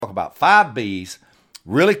about 5 B's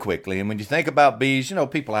really quickly. And when you think about B's, you know,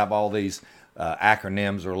 people have all these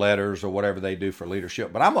acronyms or letters or whatever they do for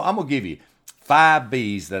leadership. But I'm going to give you 5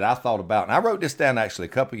 B's that I thought about. And I wrote this down actually a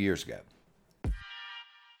couple of years ago.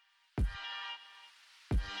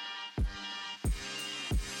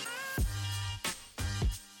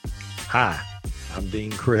 Hi, I'm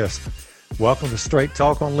Dean Crisp. Welcome to Straight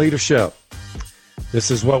Talk on Leadership.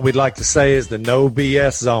 This is what we'd like to say is the no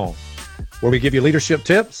BS zone, where we give you leadership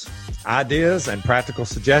tips, ideas, and practical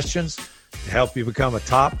suggestions to help you become a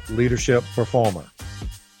top leadership performer.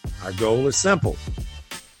 Our goal is simple: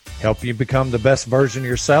 help you become the best version of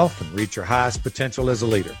yourself and reach your highest potential as a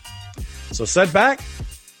leader. So sit back,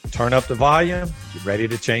 turn up the volume, get ready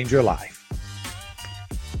to change your life.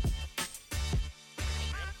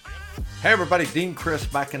 Hey everybody, Dean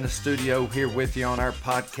Crisp back in the studio here with you on our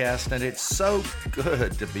podcast, and it's so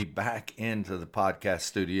good to be back into the podcast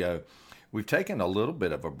studio. We've taken a little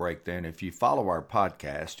bit of a break there, and if you follow our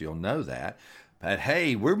podcast, you'll know that. But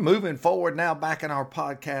hey, we're moving forward now back in our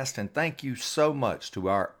podcast, and thank you so much to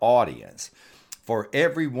our audience for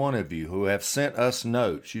every one of you who have sent us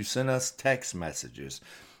notes. You sent us text messages.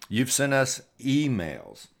 You've sent us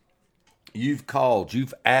emails. You've called.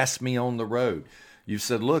 You've asked me on the road. You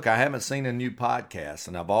said, look, I haven't seen a new podcast.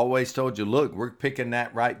 And I've always told you, look, we're picking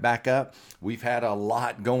that right back up. We've had a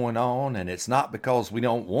lot going on, and it's not because we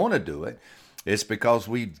don't want to do it. It's because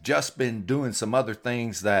we've just been doing some other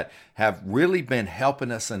things that have really been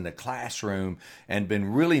helping us in the classroom and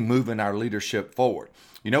been really moving our leadership forward.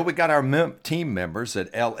 You know, we got our team members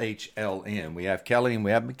at LHLN. We have Kelly and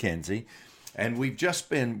we have Mackenzie. And we've just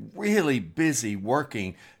been really busy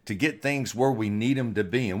working to get things where we need them to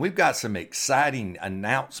be. And we've got some exciting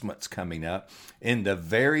announcements coming up in the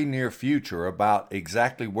very near future about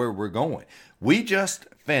exactly where we're going. We just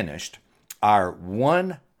finished our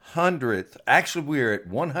 100th, actually we're at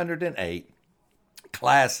 108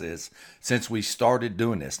 classes since we started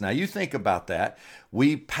doing this. Now you think about that.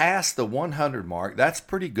 We passed the 100 mark. That's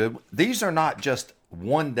pretty good. These are not just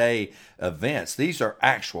one-day events. These are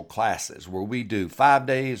actual classes where we do 5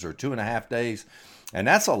 days or 2.5 days. And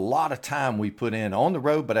that's a lot of time we put in on the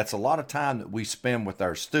road, but that's a lot of time that we spend with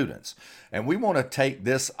our students. And we want to take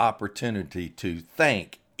this opportunity to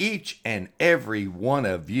thank each and every one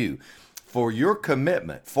of you for your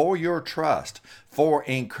commitment, for your trust, for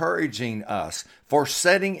encouraging us, for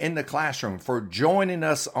sitting in the classroom, for joining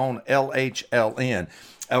us on LHLN,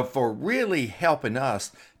 for really helping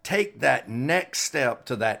us take that next step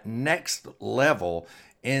to that next level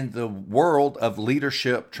in the world of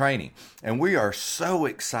leadership training. And we are so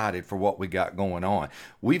excited for what we got going on.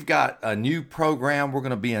 We've got a new program we're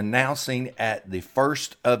going to be announcing at the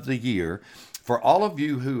first of the year for all of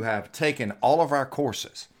you who have taken all of our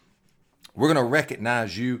courses. We're going to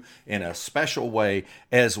recognize you in a special way,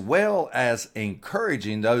 as well as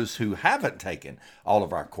encouraging those who haven't taken all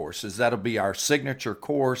of our courses. That'll be our signature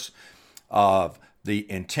course of the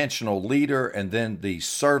intentional leader, and then the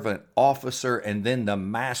servant officer, and then the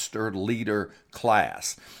master leader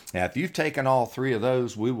class. Now, if you've taken all 3 of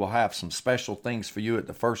those, we will have some special things for you at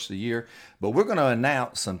the first of the year, but we're going to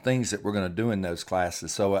announce some things that we're going to do in those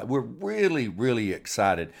classes. So we're really, really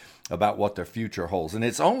excited about what their future holds. And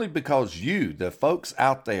it's only because you, the folks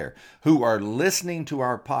out there who are listening to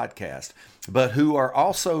our podcast, but who are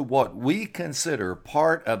also what we consider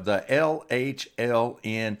part of the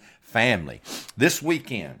LHLN family. This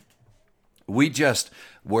weekend, we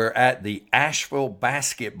were at the Asheville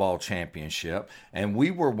Basketball Championship, and we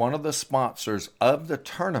were one of the sponsors of the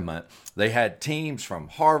tournament. They had teams from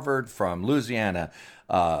Harvard, from Louisiana,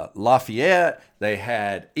 Lafayette. They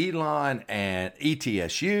had Elon and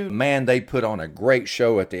ETSU. Man, they put on a great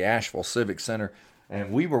show at the Asheville Civic Center,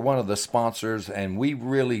 and we were one of the sponsors, and we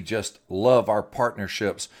really just love our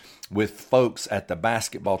partnerships with folks at the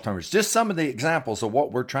basketball tournaments. Just some of the examples of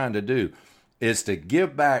what we're trying to do is to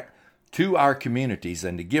give back to our communities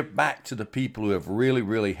and to give back to the people who have really,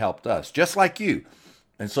 really helped us, just like you.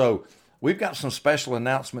 And so we've got some special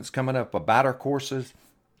announcements coming up about our courses.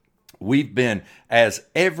 We've been, as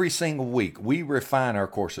every single week, we refine our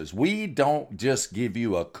courses. We don't just give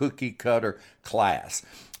you a cookie cutter class.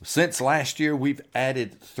 Since last year, we've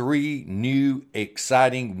added 3 new,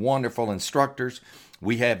 exciting, wonderful instructors.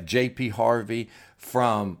 We have J.P. Harvey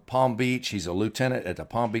from Palm Beach. He's a lieutenant at the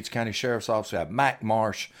Palm Beach County Sheriff's Office. We have Mac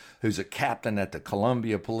Marsh, who's a captain at the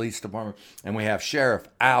Columbia Police Department. And we have Sheriff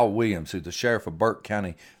Al Williams, who's the sheriff of Burke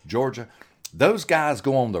County, Georgia. Those guys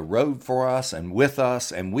go on the road for us and with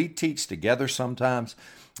us, and we teach together sometimes.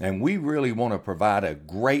 And we really want to provide a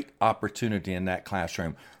great opportunity in that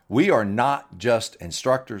classroom. We are not just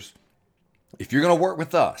instructors. If you're going to work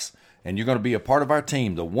with us, and you're going to be a part of our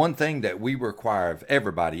team, the one thing that we require of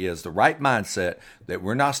everybody is the right mindset, that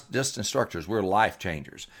we're not just instructors, we're life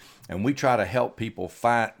changers. And we try to help people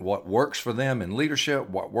find what works for them in leadership,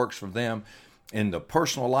 what works for them in the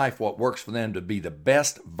personal life, what works for them to be the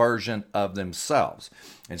best version of themselves.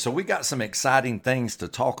 And so we got some exciting things to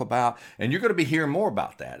talk about, and you're going to be hearing more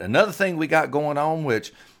about that. Another thing we got going on,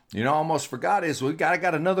 which I almost forgot, is I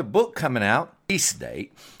got another book coming out, release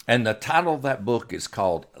date, and the title of that book is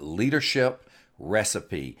called Leadership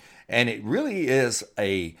Recipe. And it really is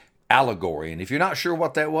a allegory. And if you're not sure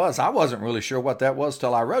what that was, I wasn't really sure what that was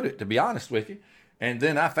till I wrote it, to be honest with you. And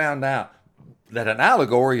then I found out that an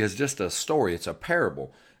allegory is just a story. It's a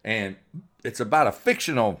parable. And it's about a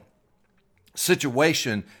fictional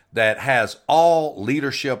situation that has all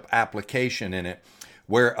leadership application in it,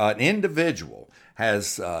 where an individual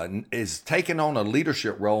is taking on a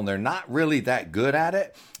leadership role and they're not really that good at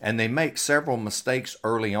it, and they make several mistakes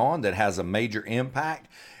early on that has a major impact.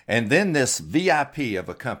 And then this VIP of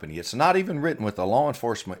a company, it's not even written with a law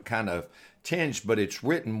enforcement kind of tinge, but it's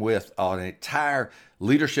written with an entire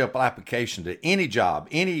leadership application to any job,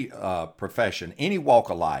 any profession, any walk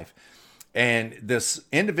of life. And this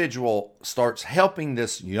individual starts helping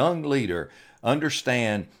this young leader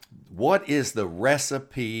understand what is the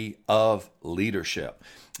recipe of leadership.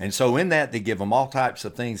 And so in that, they give them all types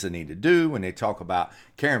of things they need to do, and they talk about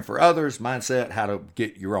caring for others, mindset, how to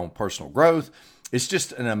get your own personal growth. It's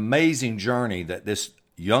just an amazing journey that this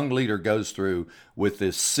young leader goes through with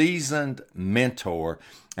this seasoned mentor.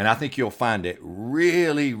 And I think you'll find it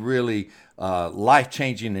really, really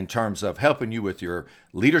life-changing in terms of helping you with your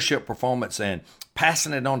leadership performance and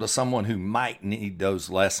passing it on to someone who might need those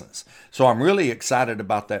lessons. So I'm really excited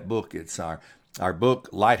about that book. It's our book,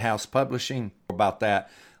 Lighthouse Publishing, about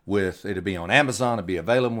that. It'll be on Amazon, it'll be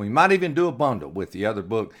available. We might even do a bundle with the other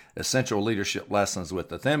book, Essential Leadership Lessons with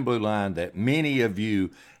the Thin Blue Line, that many of you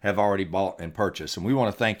have already bought and purchased. And we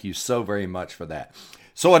want to thank you so very much for that.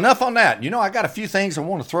 So enough on that. I got a few things I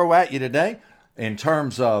want to throw at you today in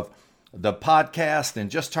terms of the podcast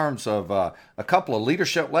and just terms of a couple of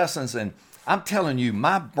leadership lessons. And I'm telling you,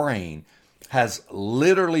 my brain has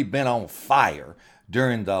literally been on fire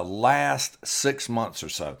during the last 6 months or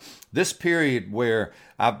so. This period where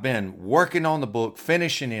I've been working on the book,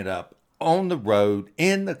 finishing it up, on the road,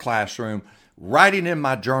 in the classroom, writing in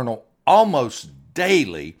my journal almost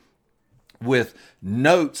daily with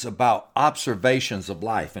notes about observations of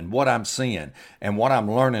life and what I'm seeing and what I'm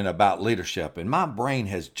learning about leadership. And my brain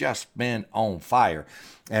has just been on fire.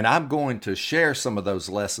 And I'm going to share some of those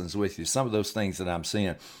lessons with you, some of those things that I'm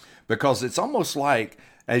seeing, because it's almost like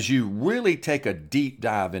as you really take a deep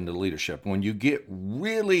dive into leadership, when you get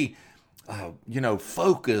really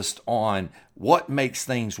focused on what makes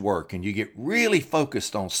things work, and you get really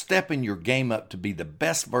focused on stepping your game up to be the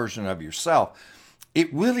best version of yourself,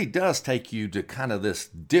 it really does take you to kind of this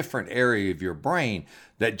different area of your brain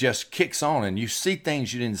that just kicks on, and you see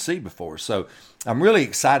things you didn't see before. So I'm really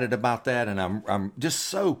excited about that, and I'm just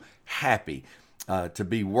so happy to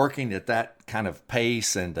be working at that kind of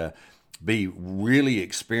pace and to be really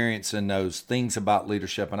experiencing those things about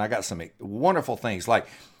leadership. And I got some wonderful things like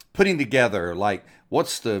putting together, like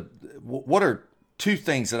what are two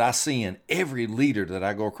things that I see in every leader that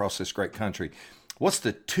I go across this great country. What's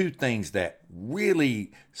the two things that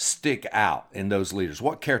really stick out in those leaders?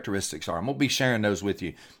 What characteristics are? I'm going to be sharing those with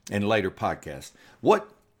you in later podcasts.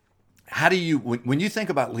 How do you, when you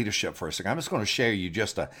think about leadership for a second, I'm just going to share you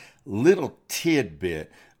just a little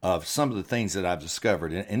tidbit of some of the things that I've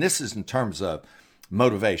discovered. And this is in terms of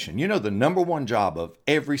motivation. The number one job of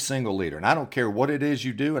every single leader, and I don't care what it is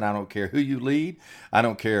you do, and I don't care who you lead, I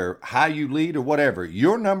don't care how you lead or whatever,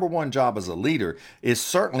 your number one job as a leader is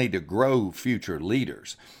certainly to grow future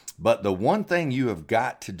leaders. But the one thing you have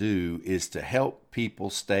got to do is to help people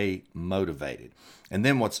stay motivated. And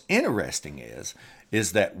then what's interesting is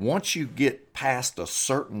that once you get past a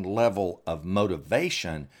certain level of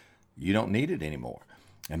motivation, you don't need it anymore.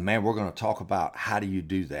 And man, we're going to talk about how do you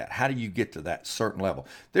do that? How do you get to that certain level?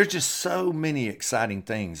 There's just so many exciting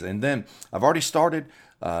things. And then I've already started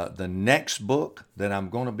the next book that I'm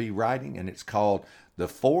going to be writing, and it's called The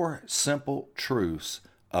 4 Simple Truths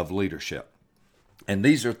of Leadership. And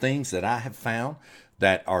these are things that I have found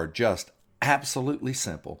that are just absolutely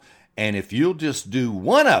simple. And if you'll just do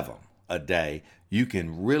one of them a day, you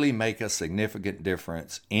can really make a significant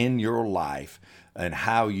difference in your life and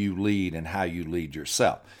how you lead and how you lead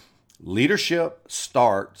yourself. Leadership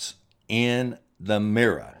starts in the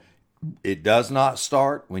mirror. It does not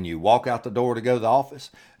start when you walk out the door to go to the office.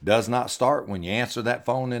 Does not start when you answer that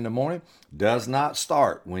phone in the morning. Does not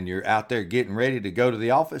start when you're out there getting ready to go to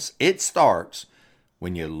the office. It starts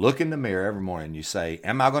when you look in the mirror every morning and you say,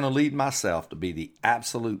 am I going to lead myself to be the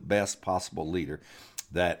absolute best possible leader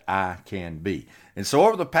that I can be? And so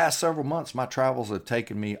over the past several months, my travels have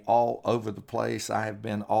taken me all over the place. I have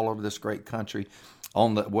been all over this great country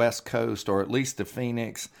on the West Coast, or at least to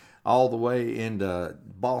Phoenix, all the way into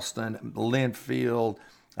Boston, Linfield.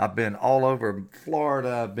 I've been all over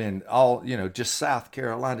Florida. I've been all, just South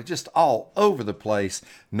Carolina, just all over the place,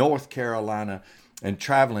 North Carolina, and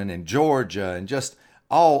traveling in Georgia, and just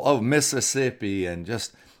all over Mississippi, and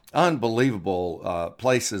just unbelievable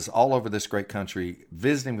places all over this great country,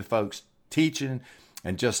 visiting with folks, teaching,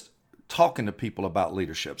 and just talking to people about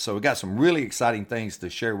leadership. So we got some really exciting things to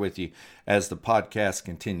share with you as the podcast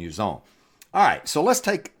continues on. All right, so let's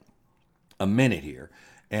take a minute here.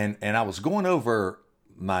 And I was going over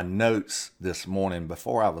my notes this morning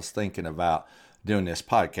before I was thinking about doing this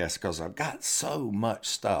podcast, because I've got so much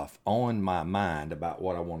stuff on my mind about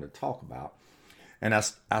what I want to talk about. And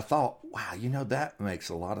I thought, wow, that makes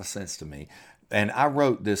a lot of sense to me. And I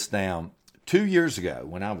wrote this down 2 years ago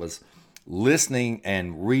when I was listening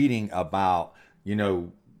and reading about,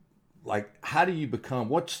 like, how do you become,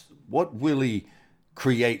 what really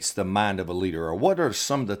creates the mind of a leader, or what are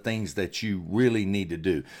some of the things that you really need to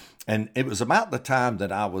do? And it was about the time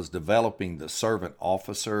that I was developing the servant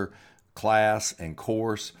officer class and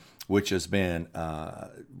course, which has been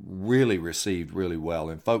really received really well.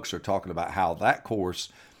 And folks are talking about how that course,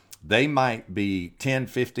 they might be 10,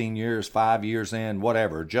 15 years, 5 years in,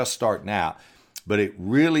 whatever, just starting out, but it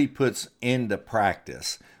really puts into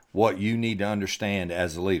practice what you need to understand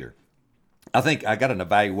as a leader. I think I got an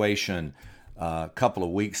evaluation a couple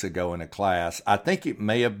of weeks ago in a class. I think it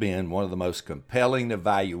may have been one of the most compelling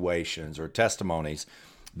evaluations or testimonies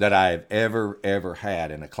that I've ever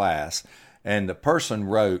had in a class. And the person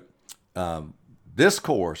wrote, this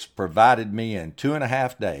course provided me in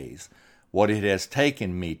 2.5 days what it has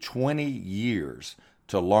taken me 20 years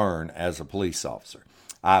to learn as a police officer.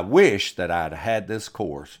 I wish that I'd had this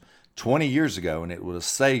course 20 years ago, and it would have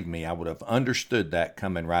saved me. I would have understood that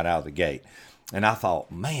coming right out of the gate. And I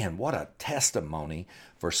thought, man, what a testimony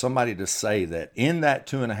for somebody to say that in that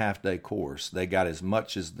 2.5 day course, they got as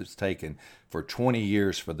much as it's taken for 20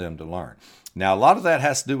 years for them to learn. Now, a lot of that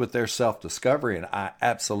has to do with their self-discovery, and I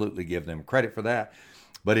absolutely give them credit for that.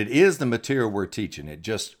 But it is the material we're teaching. It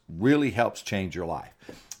just really helps change your life.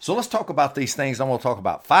 So let's talk about these things. I'm going to talk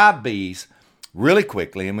about 5 B's really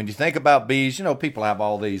quickly. And when you think about B's, people have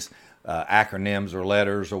all these acronyms or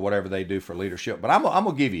letters or whatever they do for leadership. But I'm going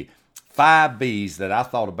to give you 5 B's that I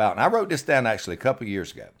thought about. And I wrote this down actually a couple of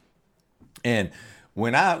years ago. And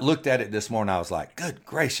when I looked at it this morning, I was like, good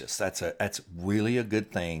gracious, that's really a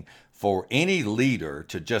good thing for any leader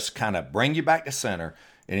to just kind of bring you back to center.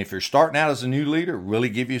 And if you're starting out as a new leader, really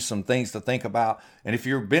give you some things to think about. And if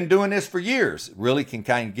you've been doing this for years, it really can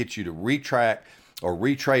kind of get you to retrack or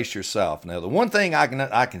retrace yourself. Now, the one thing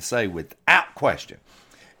I can say without question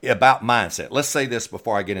about mindset, let's say this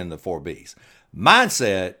before I get into the 4 B's.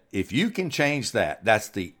 Mindset, if you can change that, that's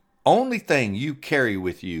the only thing you carry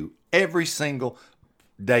with you every single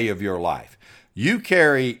day of your life. You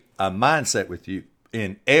carry a mindset with you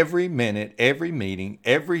in every minute, every meeting,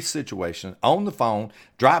 every situation, on the phone,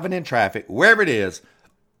 driving in traffic, wherever it is.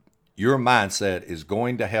 Your mindset is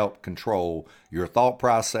going to help control your thought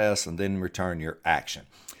process and then in return your action.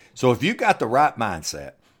 So if you got the right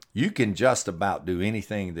mindset, you can just about do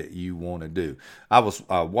anything that you want to do. I was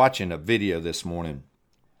watching a video this morning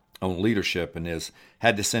on leadership, and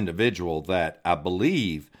had this individual that I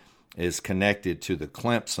believe is connected to the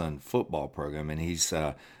Clemson football program, and he's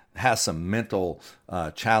has some mental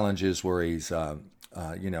challenges where he's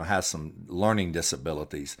has some learning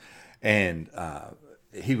disabilities, and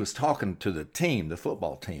he was talking to the team, the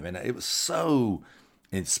football team, and it was so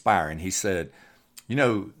inspiring. He said,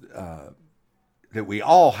 that we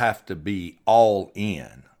all have to be all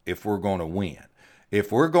in if we're going to win.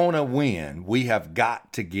 If we're going to win, we have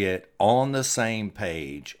got to get on the same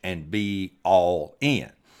page and be all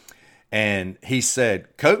in. And he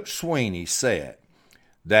said, Coach Sweeney said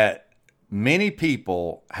that many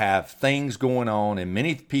people have things going on and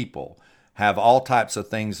many people have all types of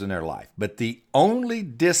things in their life. But the only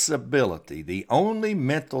disability, the only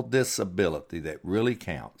mental disability that really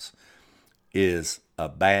counts is a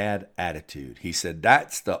bad attitude. He said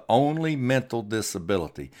that's the only mental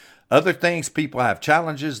disability. Other things, people have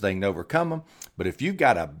challenges, they can overcome them. But if you've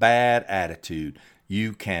got a bad attitude,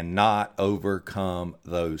 you cannot overcome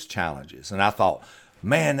those challenges. And I thought,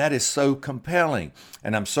 man, that is so compelling.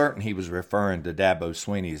 And I'm certain he was referring to Dabo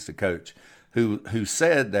Sweeney as the coach, who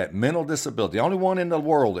said that mental disability, the only one in the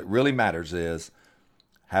world that really matters is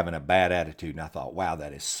having a bad attitude. And I thought, wow,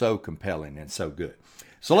 that is so compelling and so good.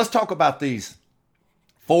 So let's talk about these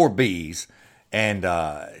 4 B's, and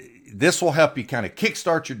this will help you kind of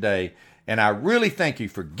kickstart your day. And I really thank you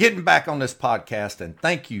for getting back on this podcast, and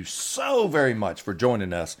thank you so very much for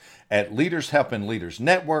joining us at Leaders Helping Leaders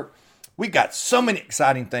Network. We got so many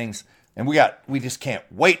exciting things, and we just can't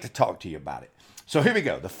wait to talk to you about it. So here we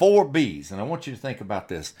go, the 4 B's, and I want you to think about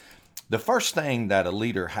this. The first thing that a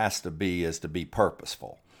leader has to be is to be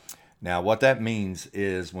purposeful. Now, what that means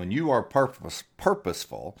is when you are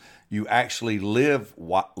purposeful, you actually live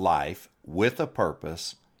life with a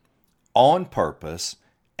purpose, on purpose,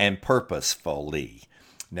 and purposefully.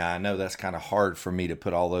 Now, I know that's kind of hard for me to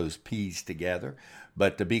put all those P's together,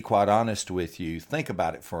 but to be quite honest with you, think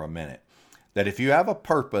about it for a minute. That if you have a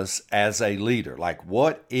purpose as a leader, like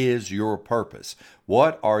what is your purpose?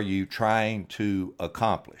 What are you trying to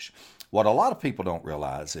accomplish? What a lot of people don't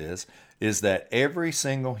realize is that every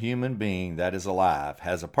single human being that is alive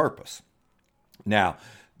has a purpose. Now,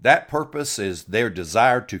 that purpose is their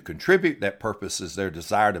desire to contribute. That purpose is their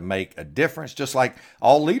desire to make a difference, just like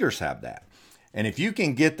all leaders have that. And if you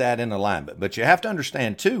can get that in alignment, but you have to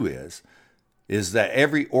understand too is that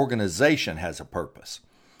every organization has a purpose.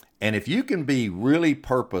 And if you can be really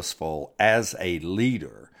purposeful as a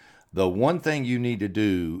leader, the one thing you need to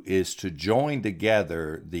do is to join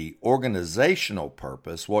together the organizational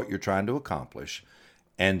purpose, what you're trying to accomplish,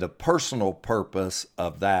 and the personal purpose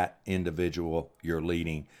of that individual you're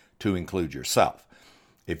leading, to include yourself.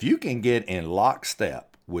 If you can get in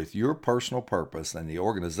lockstep with your personal purpose and the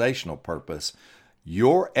organizational purpose,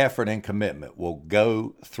 your effort and commitment will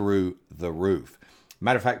go through the roof.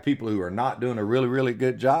 Matter of fact, people who are not doing a really, really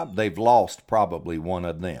good job, they've lost probably one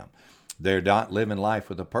of them. They're not living life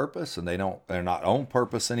with a purpose, and they're not on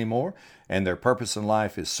purpose anymore, and their purpose in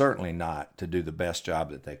life is certainly not to do the best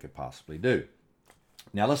job that they could possibly do.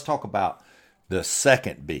 Now let's talk about the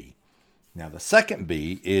second B. Now the second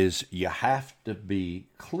B is you have to be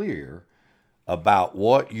clear about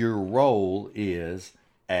what your role is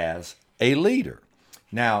as a leader.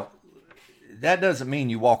 Now, that doesn't mean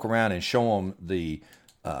you walk around and show them the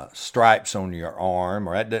stripes on your arm,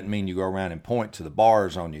 or that doesn't mean you go around and point to the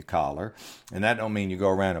bars on your collar, and that don't mean you go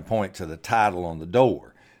around and point to the title on the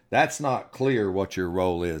door. That's not clear what your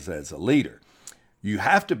role is as a leader. You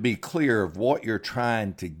have to be clear of what you're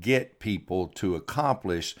trying to get people to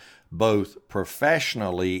accomplish, both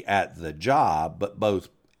professionally at the job, but both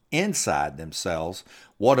inside themselves.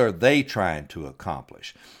 What are they trying to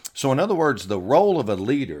accomplish? So in other words, the role of a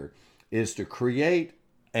leader is to create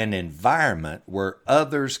an environment where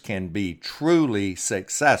others can be truly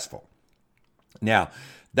successful. Now,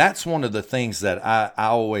 that's one of the things that I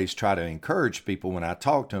always try to encourage people when I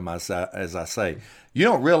talk to them, as I say, you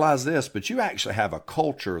don't realize this, but you actually have a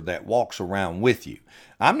culture that walks around with you.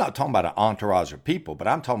 I'm not talking about an entourage of people, but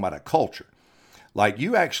I'm talking about a culture. Like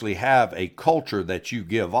you actually have a culture that you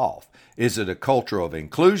give off. Is it a culture of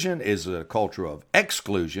inclusion? Is it a culture of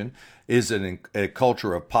exclusion? Is it a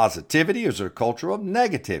culture of positivity? Is it a culture of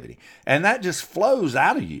negativity? And that just flows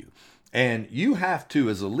out of you. And you have to,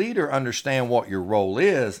 as a leader, understand what your role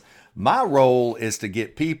is. My role is to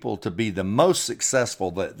get people to be the most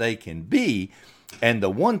successful that they can be. And the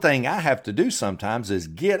one thing I have to do sometimes is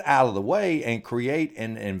get out of the way and create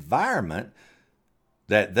an environment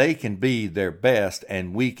that they can be their best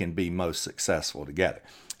and we can be most successful together.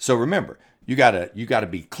 So remember, you gotta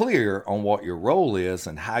be clear on what your role is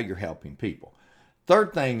and how you're helping people.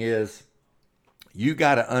 Third thing is you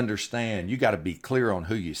gotta understand, you gotta be clear on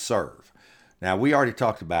who you serve. Now, we already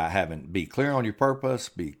talked about be clear on your purpose,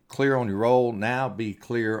 be clear on your role. Now be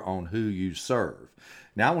clear on who you serve.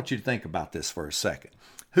 Now I want you to think about this for a second.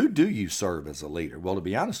 Who do you serve as a leader? Well, to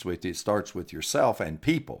be honest with you, it starts with yourself and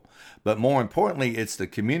people. But more importantly, it's the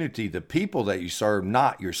community, the people that you serve,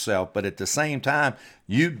 not yourself. But at the same time,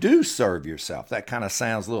 you do serve yourself. That kind of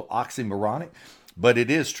sounds a little oxymoronic, but it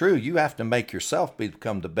is true. You have to make yourself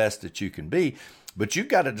become the best that you can be. But you've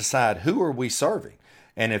got to decide, who are we serving?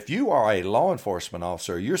 And if you are a law enforcement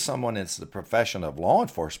officer, you're someone that's the profession of law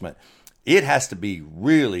enforcement, it has to be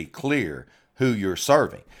really clear who you're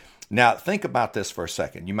serving. Now, think about this for a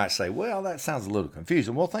second. You might say, well, that sounds a little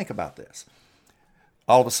confusing. Well, think about this.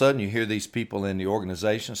 All of a sudden, you hear these people in the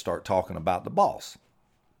organization start talking about the boss.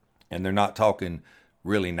 And they're not talking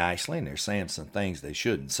really nicely, and they're saying some things they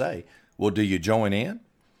shouldn't say. Well, do you join in?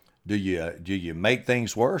 Do you make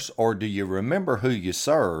things worse? Or do you remember who you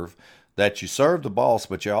serve, that you serve the boss,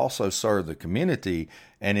 but you also serve the community?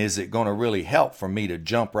 And is it going to really help for me to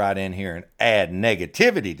jump right in here and add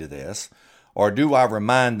negativity to this? Or do I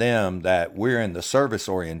remind them that we're in the service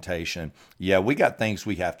orientation? Yeah, we got things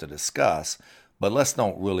we have to discuss, but let's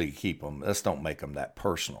don't really let's don't make them that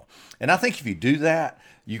personal. And I think if you do that,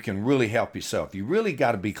 you can really help yourself. You really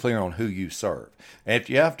got to be clear on who you serve. And if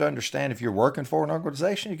you have to understand, if you're working for an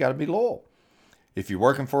organization, you got to be loyal. If you're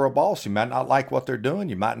working for a boss, you might not like what they're doing.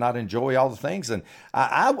 You might not enjoy all the things. And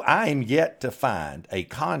I am yet to find a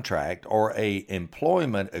contract or a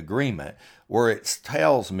employment agreement where it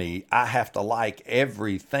tells me I have to like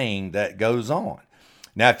everything that goes on.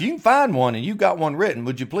 Now, if you can find one and you got one written,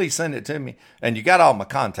 would you please send it to me? And you got all my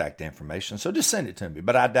contact information, so just send it to me.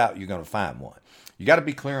 But I doubt you're going to find one. You got to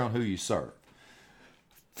be clear on who you serve.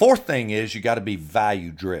 Fourth thing is you got to be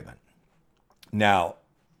value driven. Now,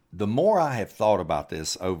 the more I have thought about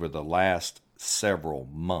this over the last several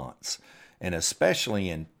months, and especially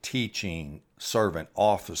in teaching servant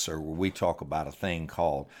officer, where we talk about a thing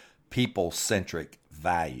called people-centric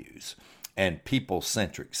values and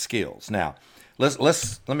people-centric skills. Now, let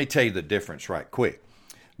me tell you the difference right quick.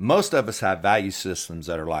 Most of us have value systems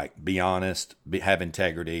that are like be honest, have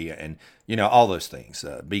integrity, and all those things.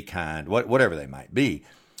 Be kind, whatever they might be.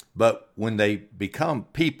 But when they become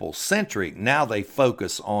people-centric, now they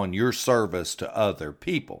focus on your service to other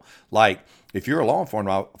people. Like if you're a law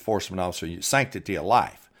enforcement officer, sanctity of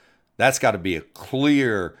life, that's got to be a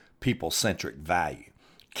clear people-centric value.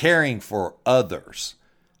 Caring for others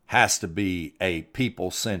has to be a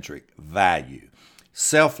people-centric value.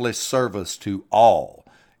 Selfless service to all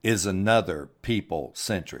is another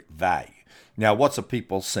people-centric value. Now, what's a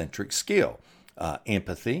people-centric skill?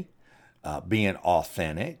 Empathy. Being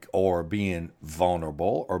authentic or being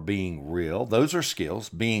vulnerable or being real. Those are skills.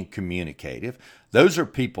 Being communicative. Those are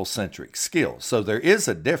people-centric skills. So there is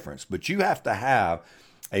a difference, but you have to have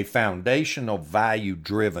a foundational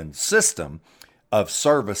value-driven system of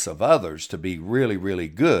service of others to be really, really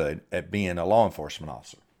good at being a law enforcement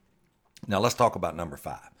officer. Now let's talk about number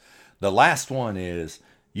 5. The last one is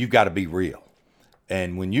you've got to be real.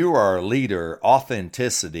 And when you are a leader,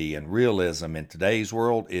 authenticity and realism in today's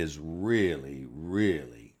world is really,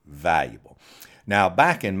 really valuable. Now,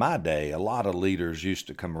 back in my day, a lot of leaders used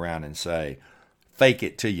to come around and say, fake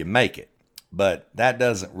it till you make it. But that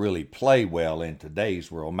doesn't really play well in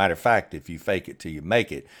today's world. Matter of fact, if you fake it till you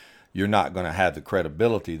make it, you're not going to have the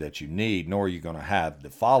credibility that you need, nor are you going to have the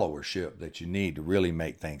followership that you need to really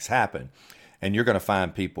make things happen. And you're going to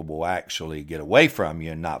find people will actually get away from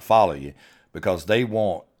you and not follow you, because they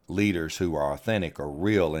want leaders who are authentic or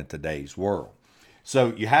real in today's world.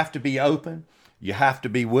 So you have to be open. You have to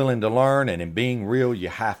be willing to learn. And in being real, you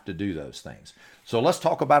have to do those things. So let's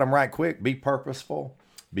talk about them right quick. Be purposeful.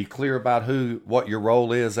 Be clear about what your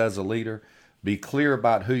role is as a leader. Be clear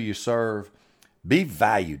about who you serve. Be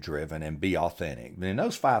value driven and be authentic. And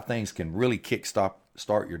those 5 things can really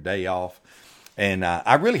start your day off. And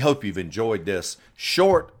I really hope you've enjoyed this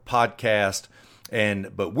short podcast.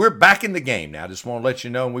 But we're back in the game now. I just want to let you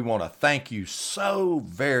know, and we want to thank you so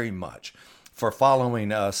very much for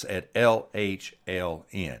following us at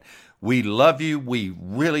LHLN. We love you. We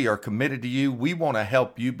really are committed to you. We want to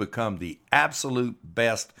help you become the absolute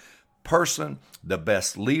best person, the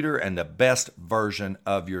best leader, and the best version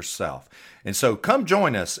of yourself. And so come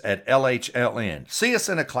join us at LHLN. See us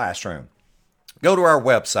in a classroom. Go to our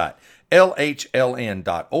website,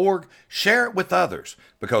 lhln.org. Share it with others,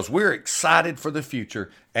 because we're excited for the future,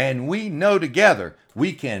 and we know together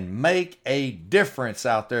we can make a difference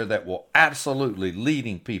out there that will absolutely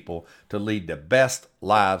leading people to lead the best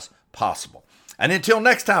lives possible. And until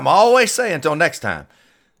next time, I always say until next time,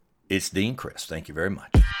 it's Dean Crisp. Thank you very much.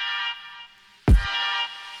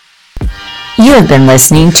 You have been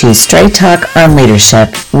listening to Straight Talk on Leadership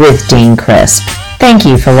with Dean Crisp. Thank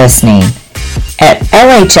you for listening. At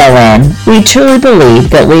LHLN, we truly believe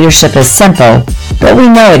that leadership is simple, but we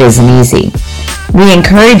know it isn't easy. We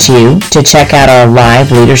encourage you to check out our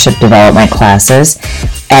live leadership development classes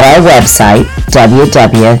at our website,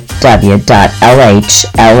 www.lhln.org,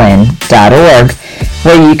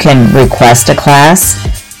 where you can request a class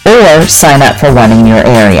or sign up for one in your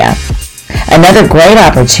area. Another great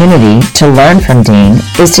opportunity to learn from Dean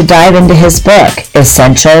is to dive into his book,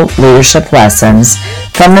 Essential Leadership Lessons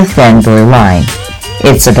from the Thin Blue Line.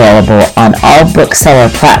 It's available on all bookseller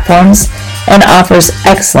platforms and offers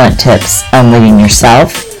excellent tips on leading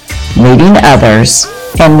yourself, leading others,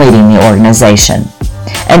 and leading the organization.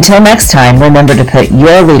 Until next time, remember to put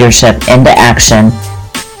your leadership into action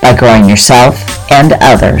by growing yourself and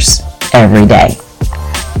others every day.